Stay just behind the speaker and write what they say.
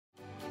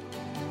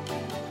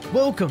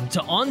Welcome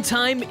to On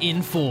Time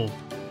in Full,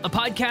 a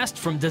podcast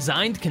from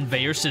Designed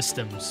Conveyor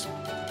Systems.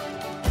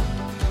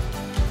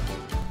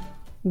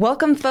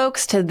 Welcome,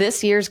 folks, to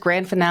this year's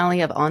grand finale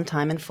of On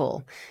Time in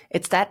Full.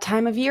 It's that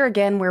time of year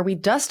again where we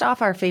dust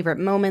off our favorite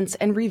moments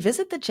and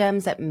revisit the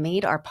gems that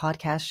made our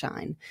podcast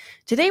shine.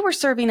 Today, we're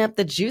serving up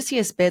the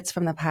juiciest bits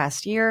from the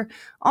past year,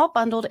 all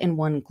bundled in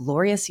one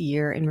glorious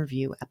year in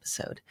review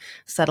episode.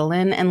 Settle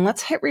in and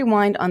let's hit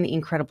rewind on the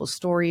incredible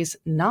stories,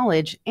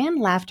 knowledge, and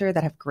laughter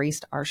that have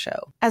graced our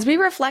show. As we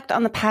reflect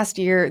on the past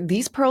year,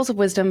 these pearls of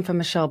wisdom from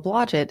Michelle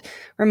Blodgett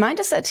remind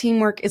us that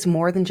teamwork is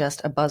more than just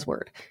a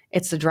buzzword.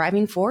 It's the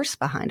driving force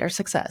behind our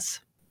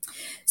success.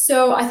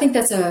 So I think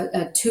that's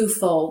a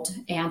twofold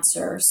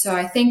answer. So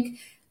I think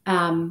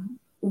having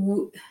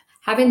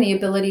the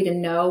ability to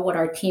know what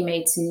our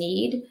teammates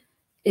need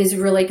is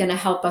really going to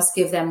help us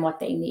give them what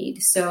they need.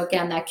 So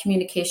again, that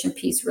communication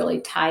piece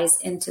really ties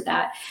into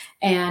that.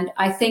 And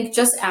I think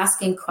just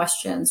asking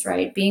questions,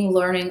 right? Being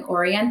learning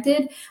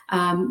oriented,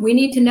 we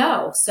need to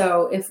know.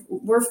 So if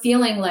we're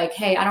feeling like,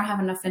 hey, I don't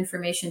have enough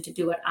information to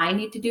do what I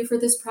need to do for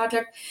this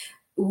project,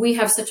 we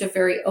have such a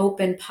very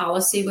open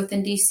policy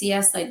within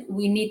DCS, like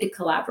we need to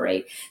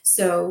collaborate.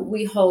 So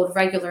we hold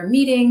regular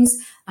meetings,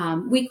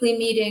 weekly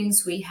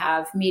meetings. We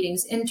have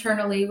meetings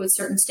internally with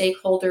certain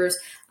stakeholders.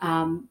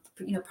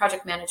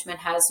 Project management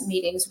has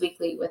meetings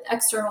weekly with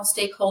external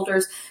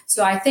stakeholders.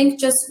 So I think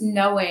just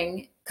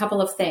knowing a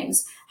couple of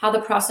things, how the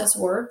process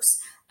works,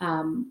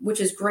 which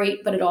is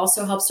great, but it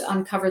also helps to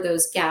uncover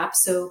those gaps.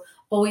 So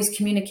always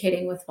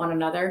communicating with one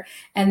another.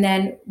 And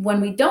then when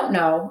we don't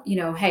know,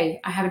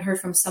 hey, I haven't heard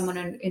from someone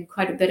in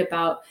quite a bit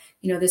about,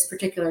 this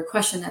particular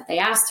question that they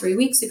asked 3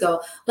 weeks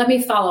ago, let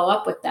me follow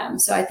up with them.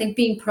 So I think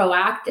being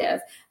proactive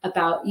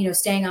about,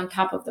 staying on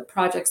top of the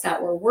projects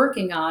that we're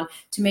working on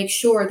to make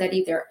sure that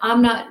either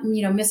I'm not,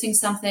 missing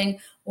something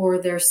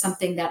or there's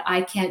something that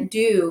I can't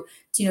do,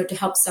 to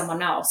help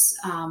someone else.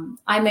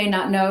 I may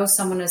not know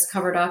someone is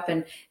covered up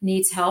and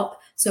needs help.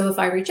 So if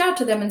I reach out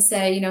to them and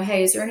say,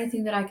 hey, is there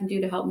anything that I can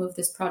do to help move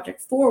this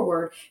project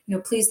forward?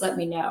 Please let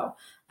me know.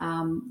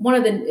 One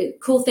of the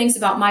cool things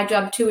about my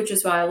job too, which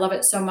is why I love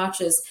it so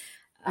much, is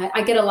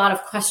I get a lot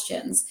of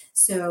questions.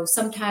 So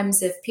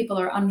sometimes if people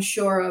are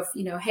unsure of,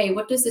 hey,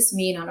 what does this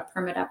mean on a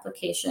permit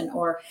application?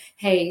 Or,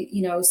 hey,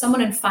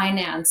 someone in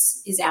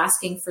finance is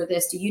asking for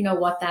this. Do you know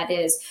what that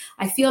is?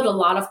 I field a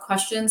lot of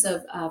questions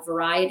of a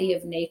variety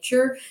of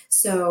nature.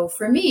 So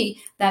for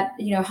me, that,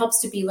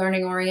 helps to be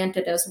learning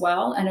oriented as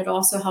well. And it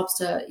also helps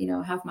to,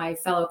 have my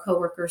fellow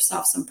coworkers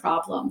solve some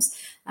problems.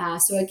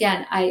 So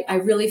again,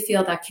 I really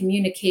feel that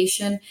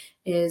communication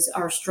is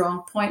our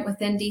strong point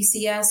within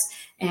DCS.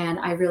 And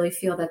I really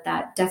feel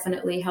that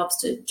definitely helps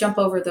to jump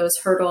over those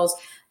hurdles,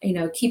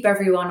 keep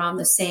everyone on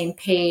the same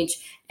page.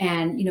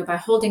 And, by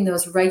holding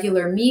those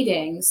regular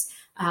meetings,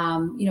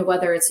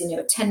 whether it's,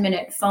 a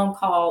 10-minute phone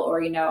call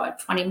or, a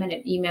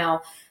 20-minute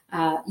email,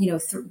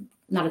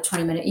 not a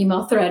 20-minute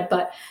email thread,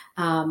 but,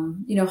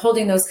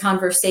 holding those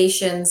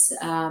conversations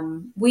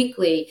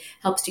weekly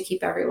helps to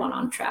keep everyone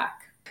on track.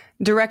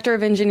 Director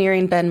of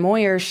Engineering Ben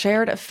Moyer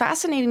shared a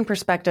fascinating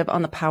perspective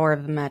on the power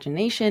of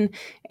imagination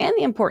and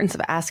the importance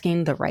of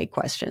asking the right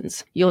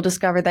questions. You'll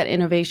discover that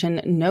innovation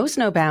knows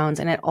no bounds,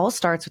 and it all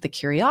starts with a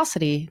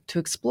curiosity to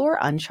explore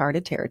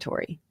uncharted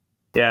territory.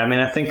 Yeah,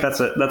 I think that's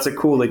a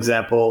cool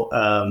example.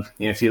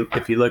 If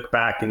you look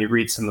back and you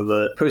read some of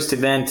the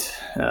post-event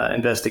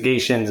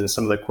investigations and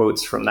some of the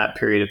quotes from that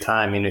period of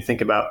time, you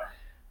think about,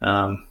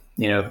 I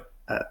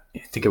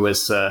think it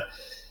was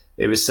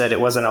said it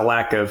wasn't a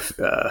lack of,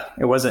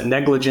 it wasn't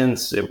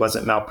negligence, it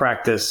wasn't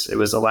malpractice, it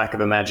was a lack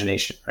of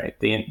imagination, right?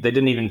 They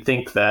didn't even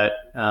think that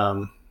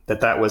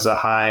that was a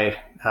high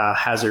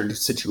hazard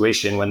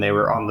situation when they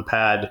were on the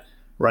pad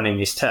running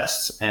these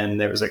tests,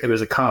 and it was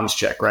a comms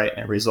check, right?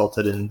 And it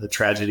resulted in the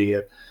tragedy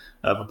of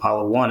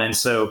Apollo 1. And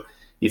so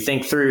you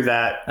think through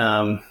that,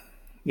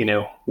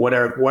 what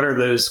are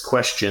those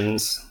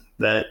questions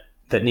that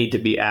need to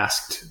be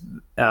asked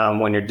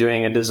when you're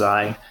doing a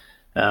design,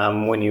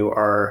 when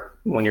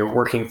you're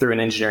working through an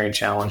engineering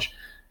challenge.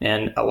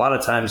 And a lot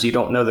of times you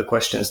don't know the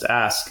questions to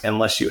ask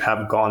unless you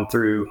have gone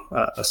through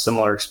a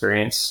similar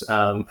experience,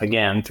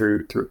 again,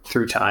 through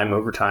time,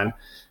 over time,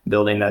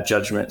 building that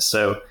judgment.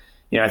 So,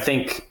 I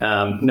think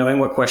knowing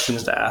what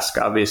questions to ask,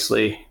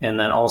 obviously, and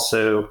then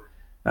also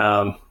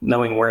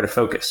knowing where to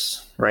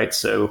focus, right?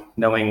 So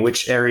knowing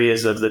which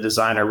areas of the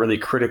design are really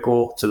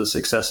critical to the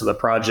success of the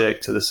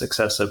project, to the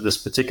success of this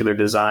particular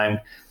design,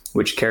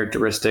 which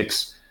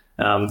characteristics.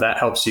 That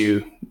helps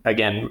you,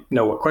 again,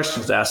 know what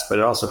questions to ask, but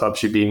it also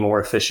helps you be more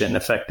efficient and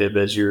effective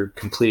as you're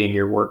completing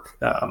your work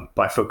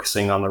by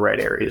focusing on the right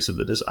areas of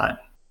the design.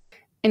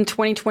 In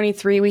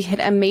 2023, we hit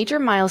a major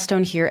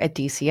milestone here at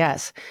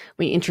DCS.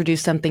 We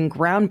introduced something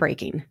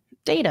groundbreaking,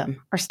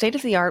 Datum, our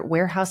state-of-the-art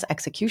warehouse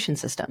execution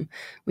system.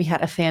 We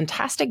had a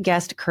fantastic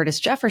guest, Curtis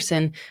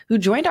Jefferson, who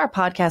joined our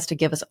podcast to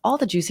give us all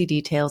the juicy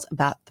details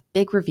about the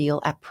big reveal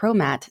at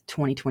ProMat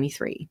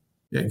 2023.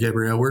 Yeah,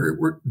 Gabrielle,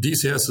 we're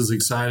DCS is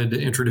excited to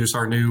introduce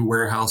our new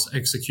warehouse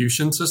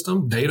execution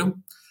system,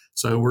 Datum.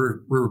 So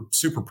we're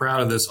super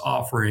proud of this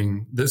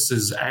offering. This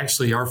is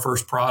actually our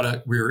first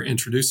product we're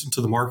introducing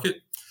to the market.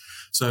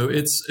 So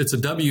it's a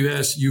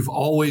WS you've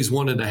always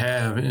wanted to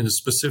have, and is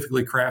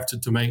specifically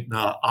crafted to make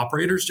the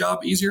operator's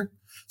job easier.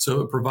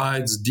 So it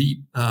provides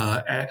deep,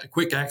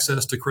 quick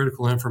access to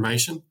critical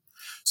information.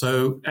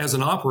 So as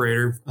an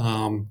operator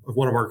of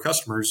one of our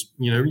customers,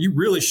 you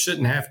really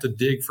shouldn't have to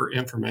dig for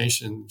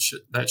information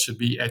that should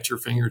be at your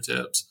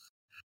fingertips.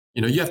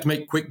 You have to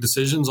make quick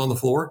decisions on the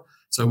floor.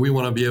 So we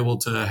want to be able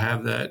to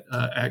have that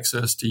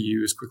access to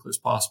you as quickly as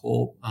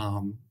possible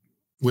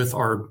with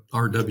our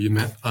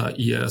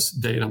WES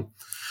data.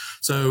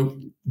 So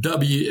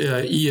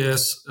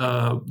WES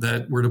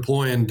that we're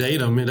deploying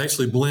Datum, it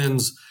actually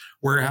blends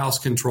warehouse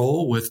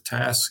control with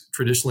tasks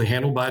traditionally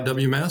handled by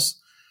WMS.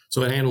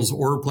 So it handles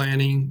order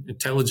planning,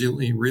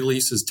 intelligently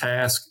releases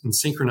tasks, and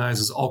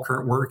synchronizes all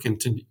current work and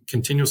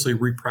continuously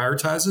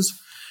reprioritizes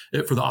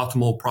it for the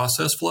optimal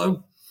process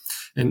flow.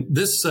 And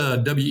this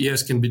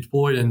WES can be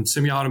deployed in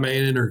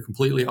semi-automated or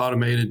completely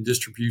automated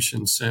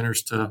distribution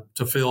centers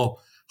to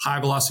fill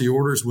high-velocity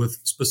orders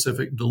with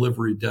specific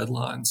delivery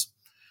deadlines.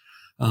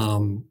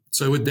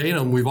 So with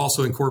Datum, we've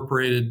also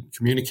incorporated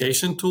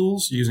communication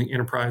tools using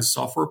enterprise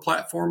software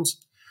platforms,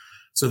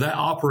 so that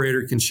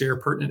operator can share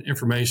pertinent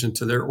information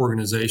to their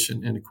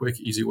organization in a quick,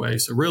 easy way.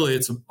 So really,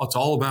 it's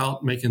all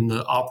about making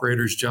the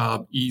operator's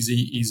job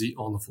easy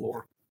on the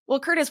floor. Well,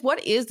 Curtis,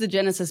 what is the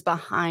genesis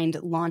behind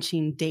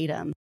launching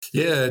Datum?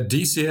 Yeah,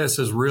 DCS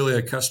is really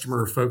a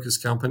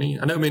customer-focused company.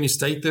 I know many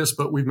state this,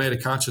 but we've made a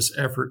conscious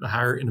effort to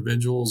hire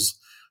individuals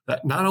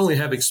that not only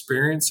have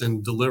experience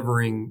in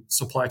delivering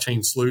supply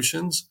chain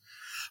solutions,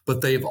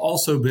 but they've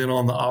also been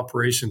on the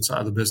operation side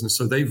of the business.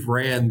 So they've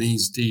ran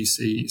these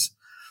DCs.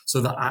 So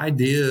the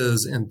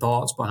ideas and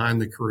thoughts behind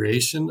the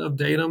creation of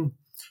Datum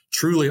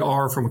truly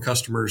are from a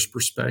customer's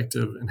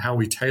perspective and how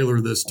we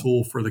tailor this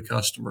tool for the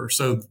customer.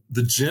 So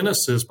the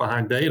genesis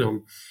behind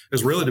Datum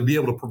is really to be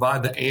able to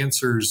provide the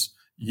answers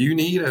you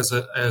need as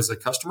a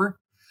customer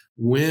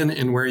when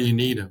and where you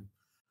need them.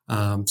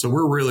 So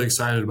we're really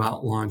excited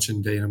about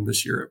launching Datum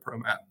this year at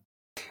ProMat.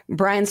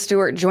 Brian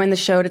Stewart joined the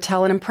show to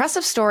tell an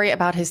impressive story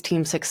about his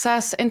team's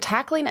success in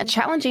tackling a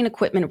challenging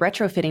equipment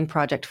retrofitting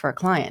project for a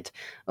client.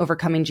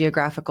 Overcoming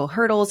geographical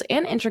hurdles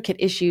and intricate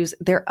issues,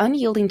 their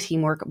unyielding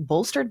teamwork,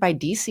 bolstered by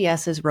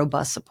DCS's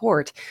robust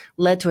support,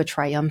 led to a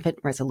triumphant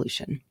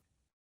resolution.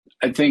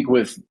 I think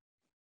with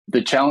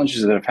the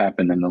challenges that have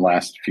happened in the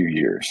last few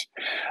years,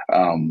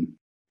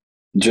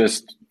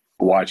 just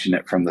watching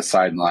it from the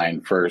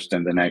sideline first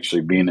and then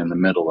actually being in the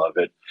middle of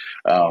it,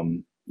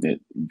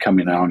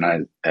 coming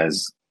on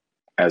as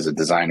a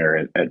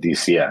designer at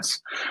DCS,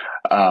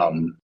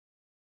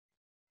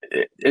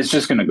 it's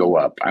just going to go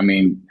up. I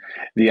mean,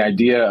 the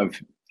idea of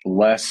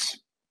less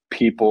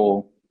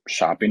people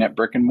shopping at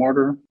brick and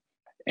mortar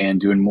and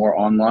doing more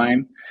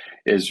online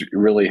has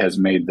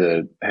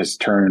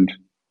turned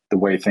the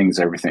way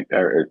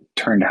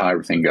turned how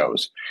everything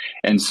goes.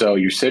 And so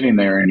you're sitting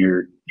there and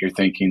you're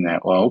thinking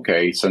that, well,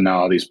 okay, so now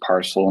all these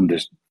parcel and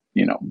just,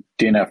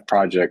 DNF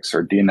projects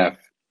or DNF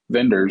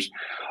vendors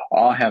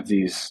all have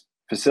these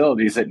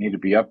facilities that need to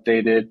be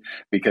updated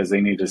because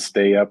they need to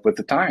stay up with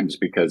the times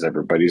because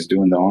everybody's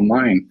doing the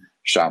online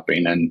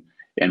shopping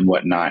and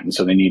whatnot. And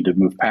so they need to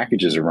move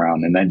packages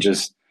around. And then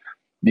just,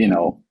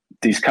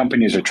 these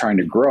companies are trying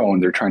to grow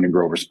and they're trying to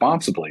grow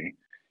responsibly.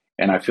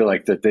 And I feel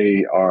like that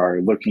they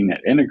are looking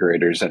at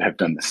integrators that have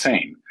done the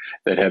same,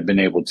 that have been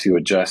able to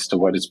adjust to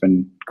what has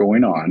been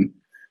going on,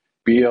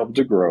 be able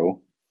to grow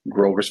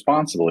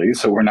responsibly.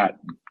 So we're not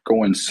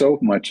going so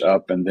much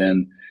up and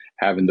then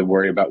having to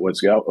worry about what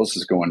else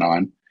is going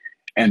on,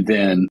 and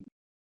then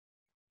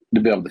to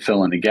be able to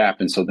fill in the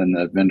gap. And so then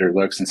the vendor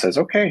looks and says,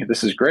 okay,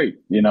 this is great.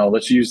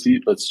 Let's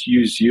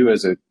use you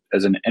as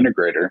an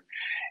integrator.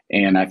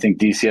 And I think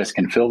DCS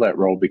can fill that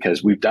role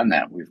because we've done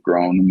that. We've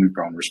grown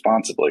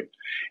responsibly.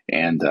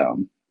 And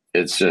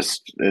it's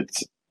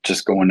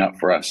just going up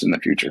for us in the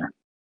future.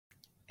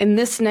 In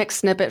this next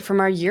snippet from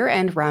our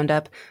year-end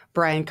roundup,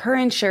 Brian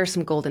Curran shares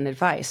some golden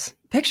advice.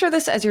 Picture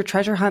this as your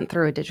treasure hunt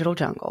through a digital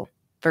jungle.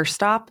 First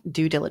stop,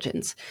 due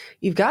diligence.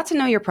 You've got to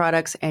know your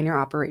products and your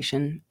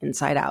operation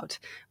inside out.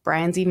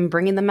 Brian's even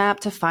bringing the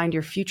map to find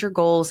your future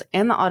goals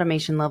and the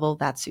automation level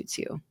that suits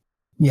you.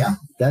 Yeah,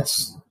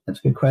 that's a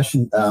good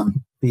question.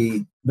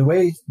 The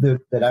way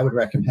that I would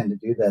recommend to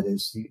do that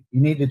is you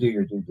need to do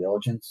your due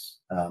diligence,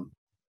 on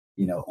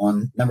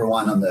number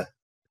one, on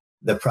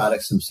the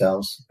products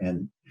themselves,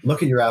 and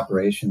look at your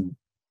operation.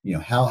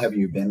 How have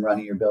you been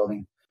running your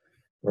building,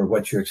 or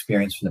what's your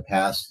experience from the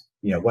past?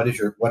 What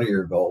are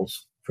your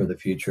goals for the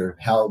future?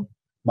 How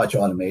much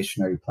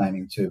automation are you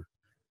planning to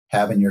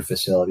have in your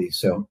facility?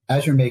 So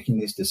as you're making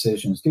these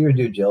decisions, do your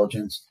due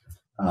diligence,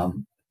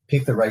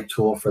 pick the right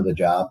tool for the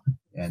job,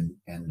 and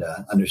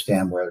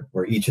understand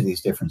where each of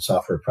these different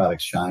software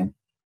products shine.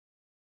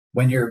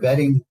 When you're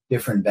vetting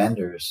different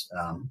vendors,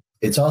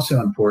 it's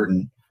also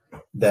important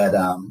that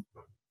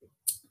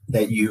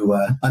you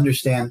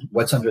understand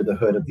what's under the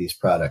hood of these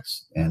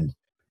products and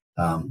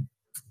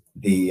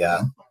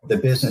the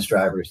business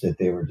drivers that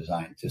they were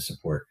designed to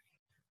support.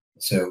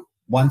 So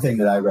one thing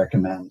that I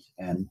recommend,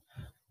 and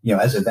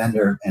as a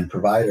vendor and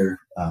provider,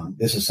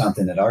 this is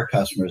something that our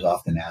customers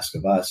often ask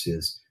of us,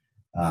 is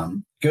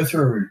go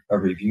through a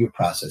review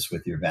process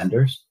with your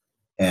vendors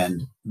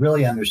and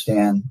really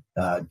understand,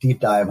 deep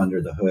dive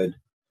under the hood,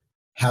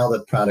 how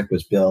the product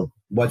was built,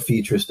 what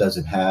features does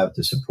it have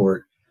to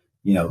support,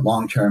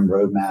 long-term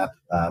roadmap,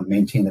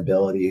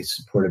 maintainability,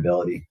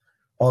 supportability,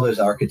 all those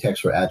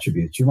architectural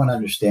attributes. You want to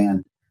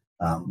understand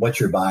what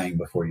you're buying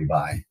before you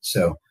buy.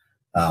 So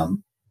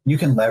you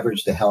can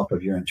leverage the help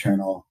of your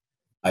internal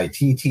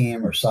IT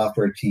team or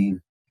software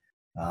team,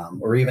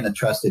 or even a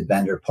trusted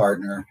vendor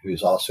partner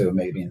who's also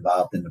maybe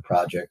involved in the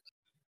project,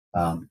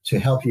 to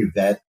help you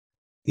vet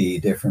the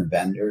different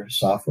vendor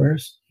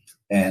softwares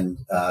and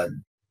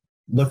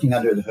looking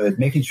under the hood,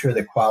 making sure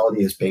the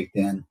quality is baked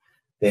in.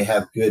 They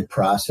have good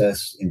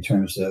process in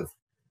terms of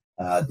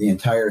the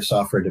entire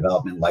software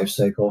development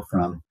lifecycle,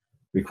 from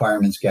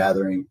requirements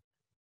gathering,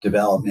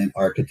 development,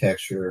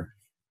 architecture,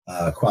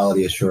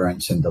 quality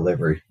assurance, and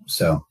delivery.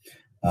 So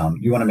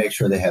you want to make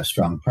sure they have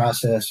strong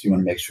process. You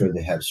want to make sure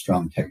they have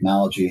strong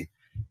technology,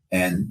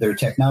 and their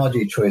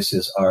technology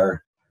choices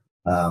are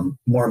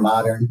more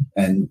modern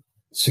and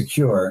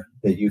secure,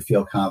 that you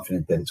feel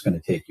confident that it's going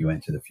to take you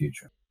into the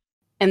future.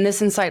 In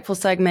this insightful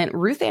segment,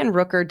 Ruth Ann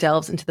Rooker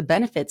delves into the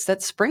benefits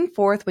that spring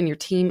forth when your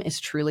team is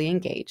truly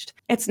engaged.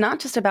 It's not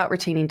just about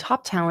retaining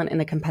top talent in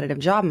a competitive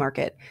job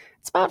market.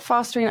 It's about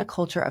fostering a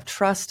culture of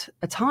trust,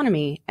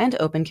 autonomy, and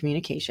open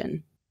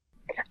communication.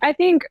 I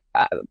think,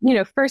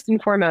 first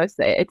and foremost,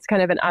 it's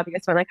kind of an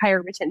obvious one, like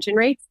higher retention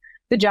rates.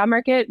 The job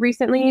market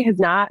recently has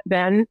not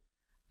been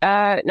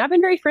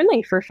very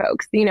friendly for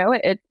folks.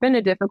 It's been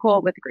a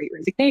difficult with Great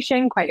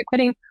Resignation, quiet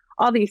quitting,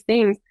 all these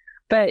things.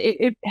 But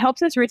it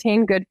helps us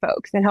retain good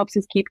folks and helps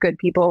us keep good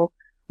people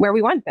where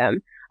we want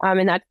them.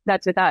 And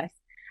that's with us.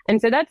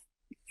 And so that's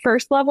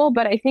first level.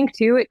 But I think,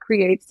 too, it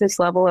creates this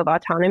level of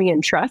autonomy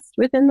and trust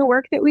within the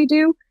work that we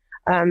do.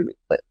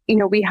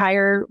 We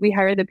hire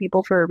the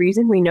people for a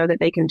reason. We know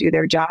that they can do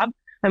their job,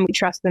 and we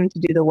trust them to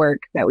do the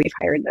work that we've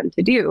hired them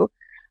to do.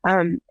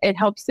 It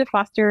helps to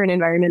foster an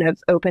environment of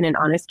open and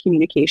honest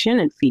communication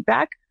and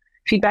feedback.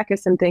 Feedback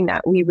is something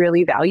that we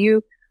really value.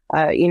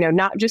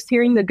 Not just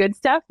hearing the good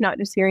stuff, not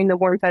just hearing the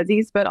warm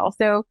fuzzies, but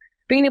also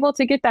being able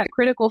to get that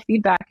critical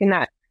feedback and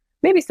that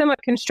maybe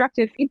somewhat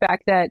constructive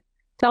feedback that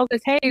tells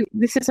us, hey,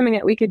 this is something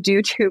that we could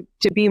do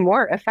to be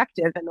more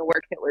effective in the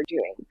work that we're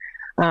doing.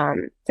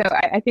 So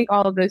I think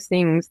all of those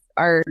things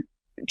are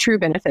true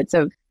benefits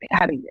of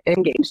having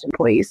engaged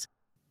employees.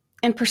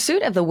 In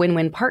pursuit of the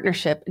win-win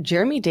partnership,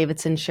 Jeremy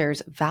Davidson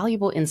shares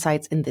valuable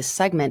insights in this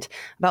segment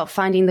about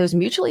finding those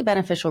mutually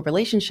beneficial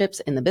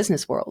relationships in the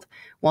business world.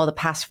 While the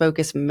past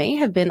focus may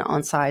have been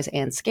on size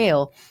and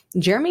scale,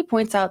 Jeremy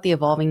points out the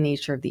evolving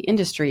nature of the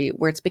industry,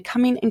 where it's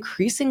becoming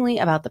increasingly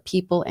about the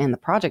people and the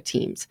project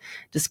teams.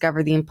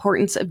 Discover the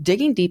importance of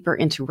digging deeper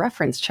into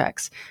reference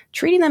checks,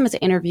 treating them as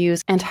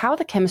interviews, and how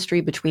the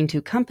chemistry between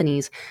two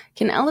companies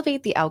can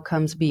elevate the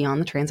outcomes beyond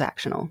the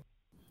transactional.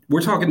 We're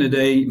talking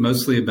today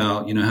mostly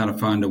about, how to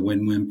find a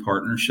win-win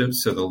partnership.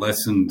 So the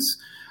lessons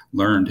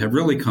learned have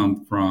really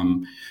come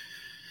from,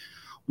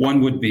 one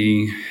would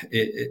be,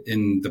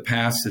 in the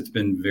past, it's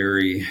been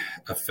very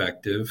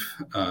effective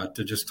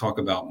to just talk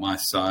about my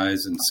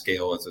size and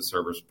scale as a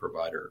service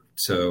provider.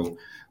 So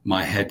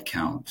my head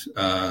count,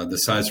 the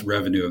size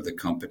revenue of the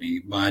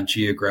company, my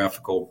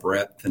geographical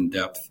breadth and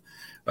depth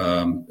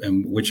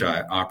in which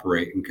I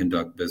operate and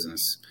conduct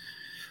business.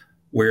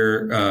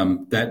 Where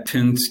that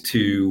tends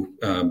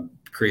to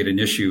create an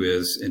issue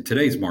is in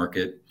today's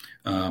market,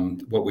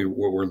 what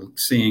we're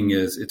seeing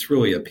is it's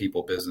really a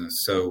people business.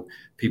 So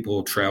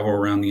people travel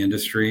around the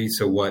industry.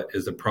 So what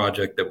is a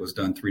project that was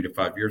done 3 to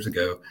 5 years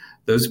ago?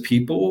 Those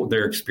people,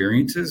 their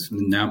experiences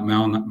now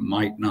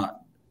might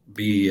not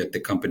be at the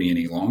company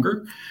any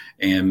longer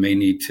and may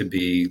need to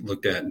be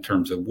looked at in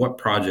terms of what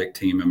project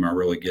team am I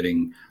really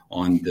getting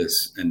on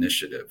this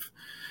initiative.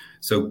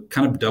 So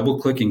kind of double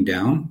clicking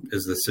down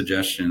is the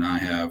suggestion I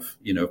have,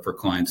 for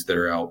clients that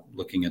are out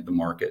looking at the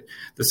market.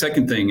 The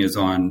second thing is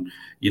on,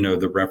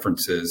 the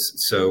references.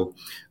 So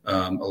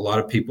a lot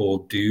of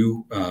people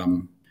do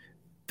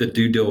the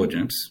due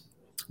diligence,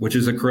 which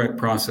is a correct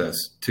process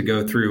to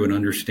go through and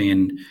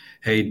understand,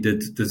 hey,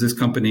 does this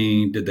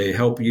company, did they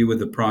help you with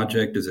the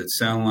project? Does it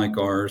sound like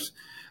ours?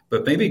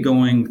 But maybe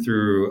going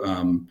through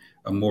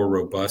a more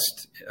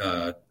robust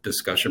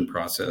discussion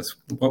process.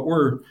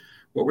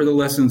 What were the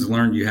lessons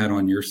learned you had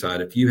on your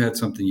side? If you had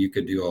something you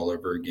could do all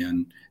over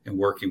again in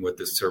working with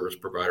this service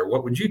provider,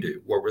 what would you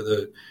do? What were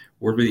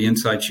the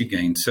insights you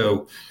gained?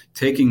 So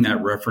taking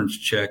that reference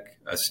check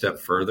a step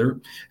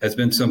further has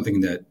been something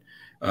that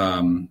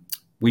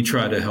we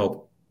try to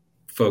help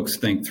folks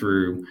think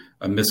through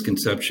a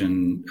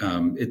misconception.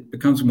 It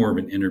becomes more of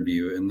an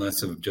interview and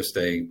less of just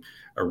a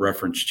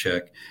reference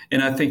check.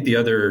 And I think the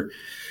other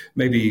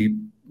maybe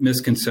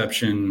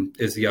misconception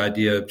is the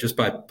idea of just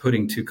by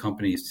putting two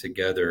companies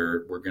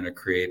together, we're going to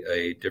create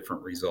a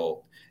different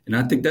result. And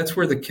I think that's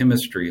where the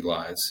chemistry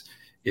lies.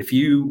 If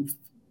you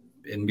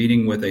in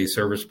meeting with a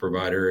service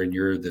provider and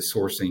you're the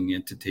sourcing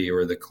entity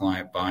or the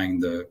client buying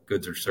the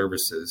goods or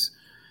services,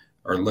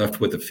 are left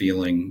with a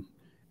feeling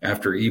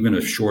after even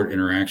a short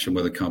interaction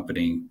with a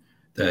company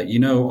that,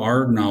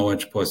 our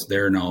knowledge plus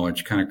their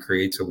knowledge kind of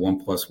creates a 1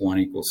 +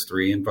 1 =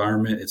 3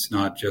 environment. It's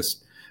not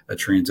just a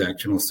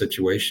transactional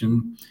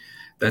situation.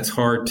 That's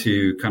hard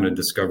to kind of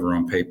discover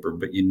on paper,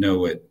 but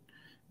it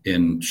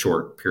in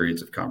short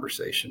periods of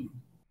conversation.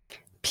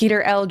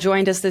 Peter L.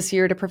 joined us this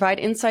year to provide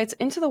insights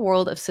into the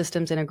world of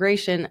systems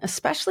integration,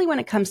 especially when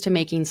it comes to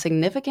making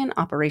significant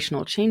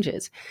operational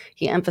changes.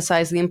 He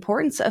emphasized the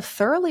importance of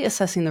thoroughly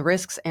assessing the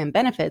risks and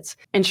benefits,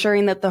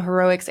 ensuring that the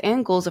heroics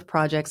and goals of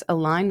projects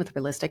align with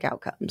realistic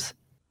outcomes.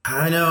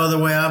 I know the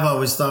way I've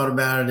always thought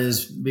about it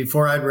is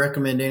before I'd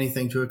recommend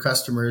anything to a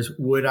customer is,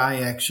 would I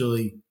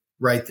actually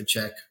write the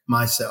check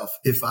myself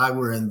if I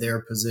were in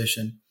their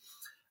position?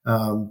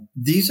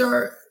 These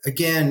are,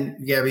 again,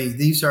 Gabby,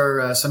 these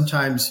are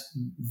sometimes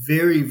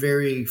very,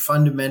 very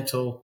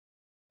fundamental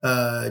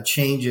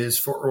changes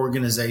for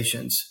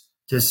organizations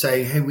to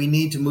say, hey, we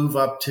need to move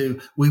up to,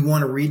 we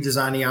want to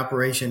redesign the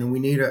operation and we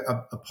need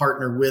a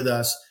partner with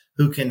us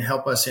who can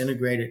help us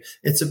integrate it.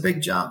 It's a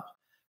big jump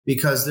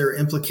because there are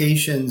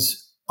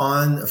implications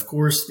on, of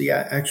course, the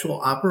actual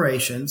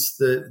operations,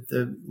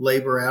 the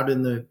labor out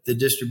in the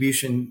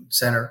distribution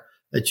center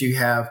that you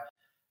have.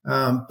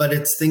 But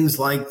it's things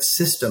like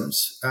systems.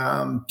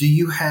 Do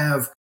you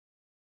have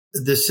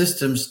the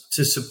systems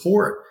to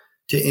support,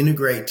 to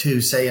integrate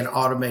to, say, an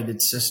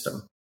automated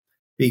system?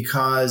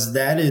 Because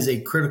that is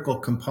a critical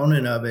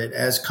component of it.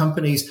 As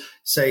companies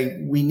say,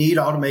 we need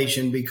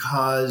automation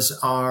because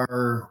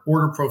our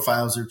order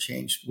profiles are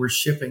changed. We're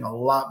shipping a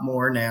lot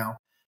more now.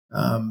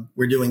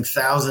 We're doing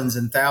thousands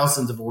and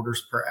thousands of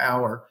orders per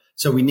hour.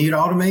 So we need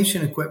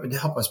automation equipment to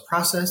help us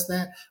process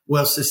that.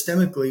 Well,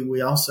 systemically,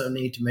 we also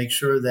need to make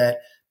sure that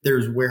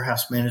there's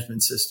warehouse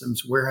management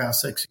systems,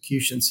 warehouse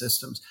execution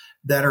systems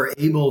that are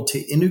able to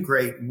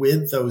integrate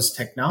with those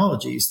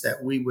technologies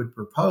that we would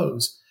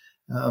propose.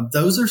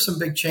 Those are some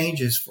big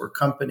changes for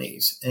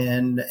companies,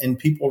 and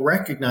people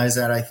recognize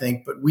that, I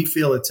think, but we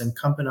feel it's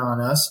incumbent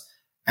on us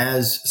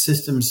as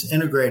systems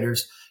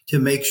integrators to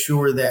make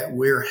sure that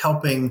we're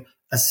helping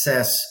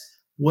assess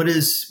what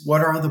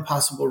are the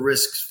possible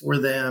risks for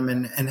them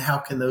and how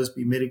can those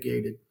be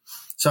mitigated.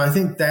 So I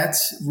think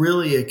that's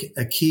really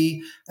a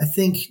key. I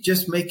think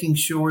just making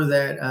sure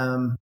that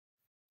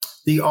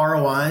the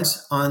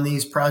ROIs on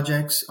these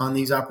projects, on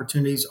these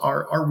opportunities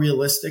are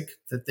realistic,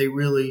 that they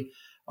really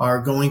are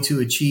going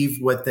to achieve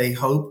what they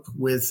hope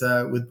with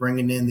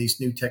bringing in these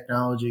new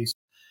technologies.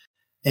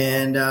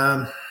 And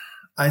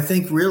I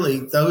think really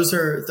those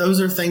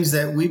are things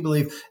that we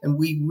believe, and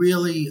we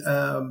really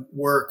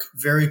work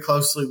very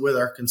closely with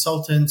our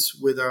consultants,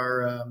 with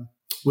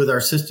our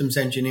systems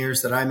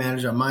engineers that I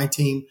manage on my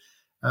team.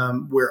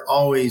 We're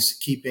always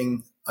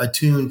keeping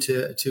attuned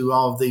to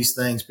all of these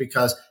things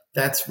because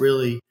that's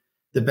really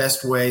the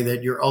best way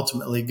that you're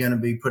ultimately going to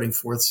be putting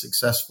forth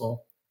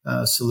successful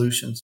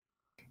solutions.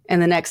 In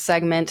the next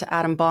segment,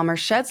 Adam Baumer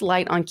sheds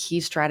light on key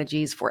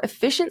strategies for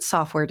efficient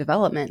software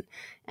development,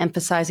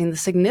 emphasizing the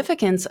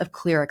significance of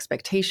clear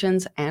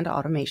expectations and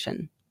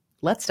automation.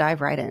 Let's dive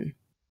right in.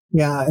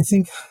 Yeah, I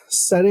think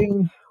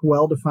setting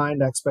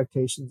well-defined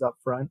expectations up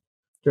front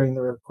during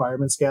the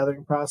requirements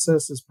gathering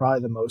process is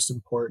probably the most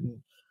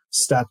important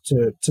step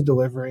to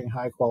delivering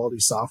high-quality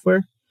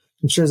software.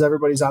 Ensures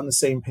everybody's on the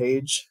same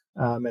page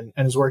and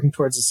is working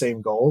towards the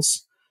same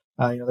goals.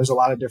 There's a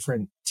lot of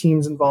different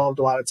teams involved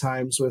a lot of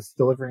times with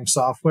delivering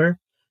software,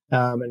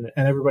 and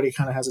everybody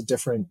kind of has a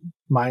different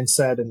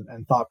mindset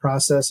and thought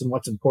process and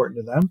what's important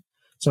to them.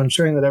 So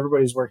ensuring that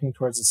everybody's working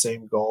towards the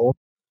same goal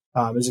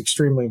is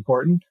extremely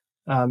important.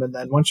 And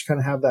then once you kind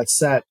of have that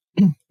set,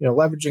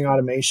 leveraging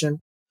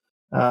automation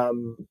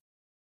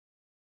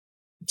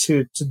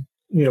to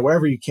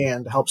wherever you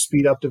can to help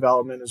speed up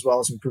development as well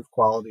as improve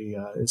quality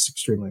is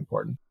extremely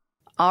important.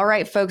 All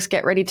right, folks,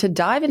 get ready to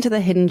dive into the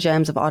hidden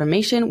gems of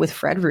automation with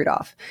Fred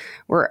Rudolph.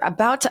 We're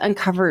about to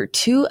uncover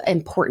two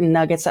important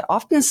nuggets that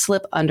often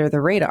slip under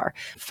the radar.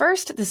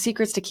 First, the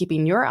secrets to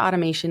keeping your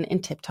automation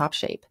in tip-top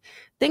shape.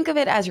 Think of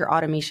it as your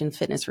automation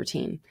fitness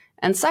routine.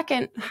 And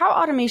second, how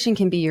automation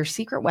can be your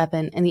secret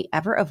weapon in the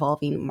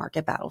ever-evolving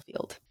market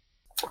battlefield.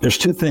 There's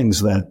two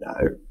things that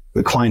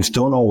the clients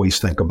don't always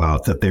think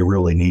about that they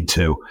really need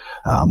to.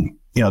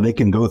 They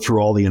can go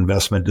through all the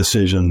investment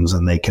decisions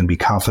and they can be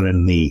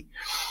confident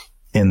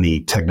in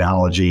the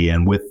technology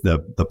and with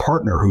the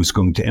partner who's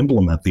going to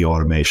implement the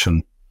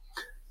automation.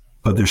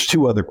 But there's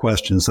two other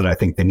questions that I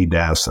think they need to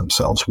ask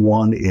themselves.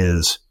 One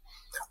is,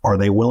 are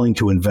they willing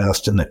to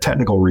invest in the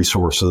technical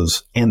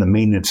resources and the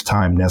maintenance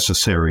time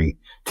necessary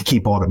to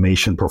keep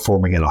automation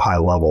performing at a high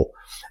level?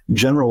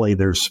 Generally,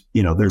 there's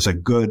a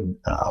good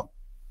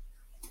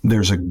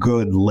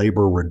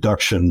labor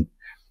reduction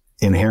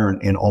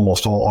inherent in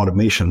almost all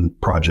automation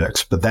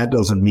projects, but that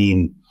doesn't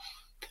mean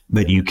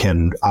that you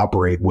can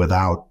operate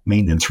without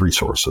maintenance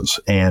resources.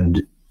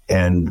 And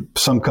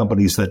some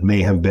companies that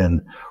may have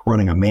been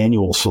running a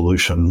manual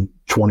solution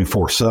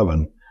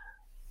 24/7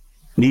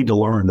 need to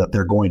learn that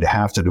they're going to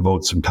have to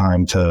devote some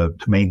time to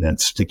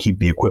maintenance to keep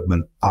the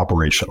equipment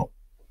operational.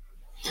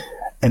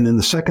 And then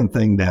the second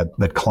thing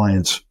that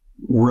clients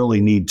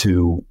really need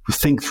to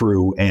think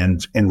through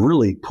and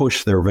really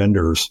push their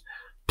vendors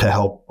to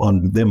help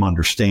them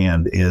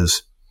understand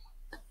is,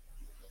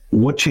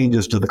 what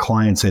changes do the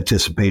clients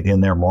anticipate in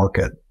their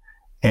market?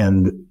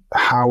 And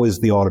how is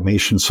the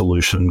automation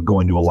solution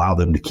going to allow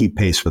them to keep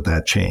pace with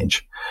that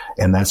change?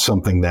 And that's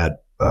something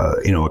that,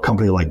 a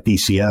company like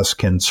DCS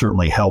can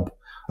certainly help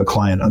a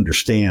client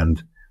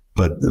understand.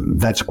 But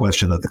that's a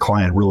question that the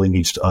client really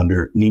needs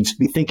to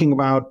be thinking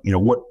about.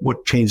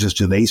 What changes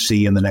do they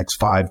see in the next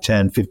 5,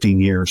 10,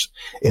 15 years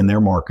in their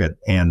market?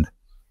 And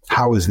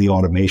how is the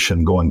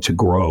automation going to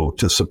grow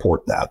to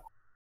support that?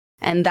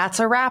 And that's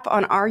a wrap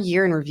on our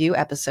Year in Review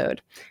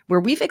episode, where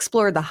we've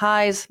explored the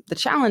highs, the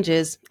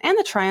challenges, and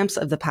the triumphs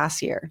of the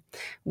past year.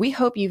 We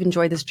hope you've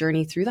enjoyed this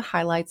journey through the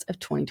highlights of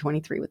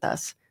 2023 with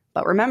us.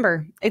 But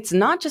remember, it's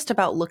not just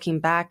about looking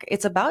back,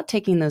 it's about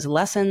taking those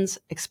lessons,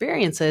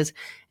 experiences,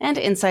 and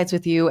insights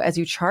with you as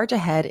you charge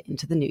ahead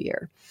into the new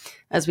year.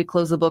 As we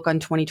close the book on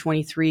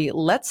 2023,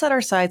 let's set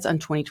our sights on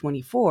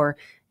 2024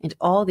 and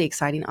all the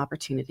exciting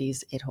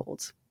opportunities it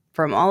holds.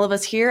 From all of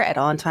us here at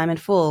On Time in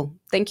Full,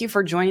 thank you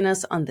for joining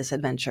us on this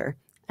adventure.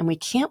 And we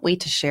can't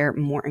wait to share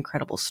more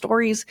incredible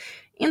stories,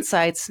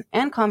 insights,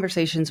 and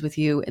conversations with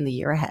you in the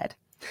year ahead.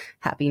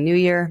 Happy New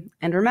Year.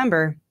 And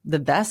remember, the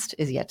best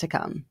is yet to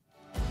come.